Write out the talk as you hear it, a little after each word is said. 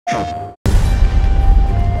Over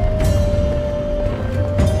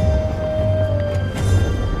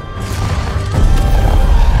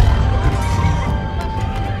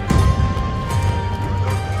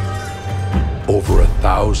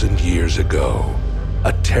 1,000 years ago,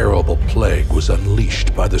 a terrible plague was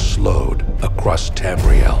unleashed by the Slode across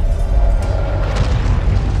Tamriel.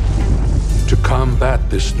 To combat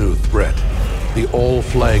this new threat, the All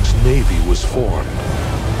Flags Navy was formed.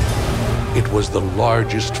 It was the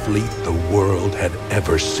largest fleet the world had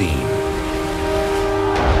ever seen.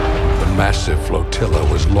 The massive flotilla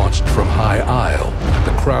was launched from High Isle,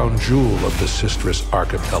 the crown jewel of the Systres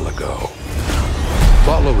Archipelago.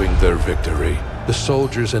 Following their victory, the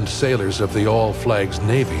soldiers and sailors of the All Flags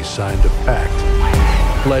Navy signed a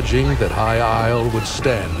pact, pledging that High Isle would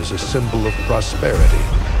stand as a symbol of prosperity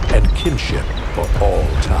and kinship for all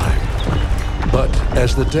time. But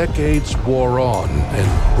as the decades wore on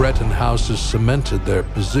and Breton houses cemented their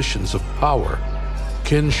positions of power,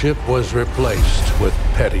 kinship was replaced with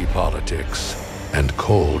petty politics and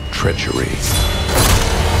cold treachery.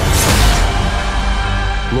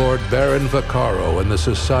 Lord Baron Vaccaro and the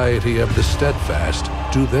Society of the Steadfast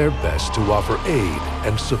do their best to offer aid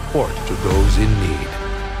and support to those in need.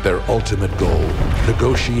 Their ultimate goal,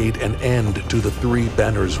 negotiate an end to the Three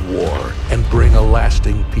Banners War and bring a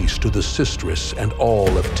lasting peace to the Systres and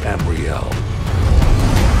all of Tamriel.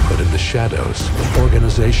 But in the shadows, an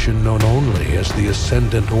organization known only as the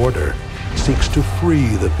Ascendant Order seeks to free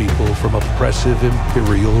the people from oppressive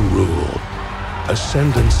imperial rule.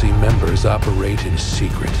 Ascendancy members operate in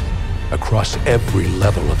secret across every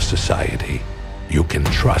level of society. You can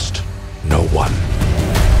trust no one.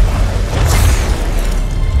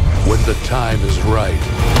 When the time is right,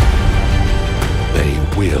 they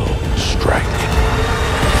will strike.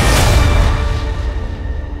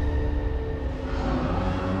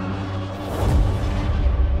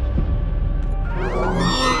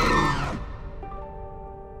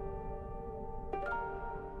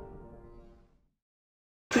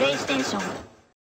 PlayStation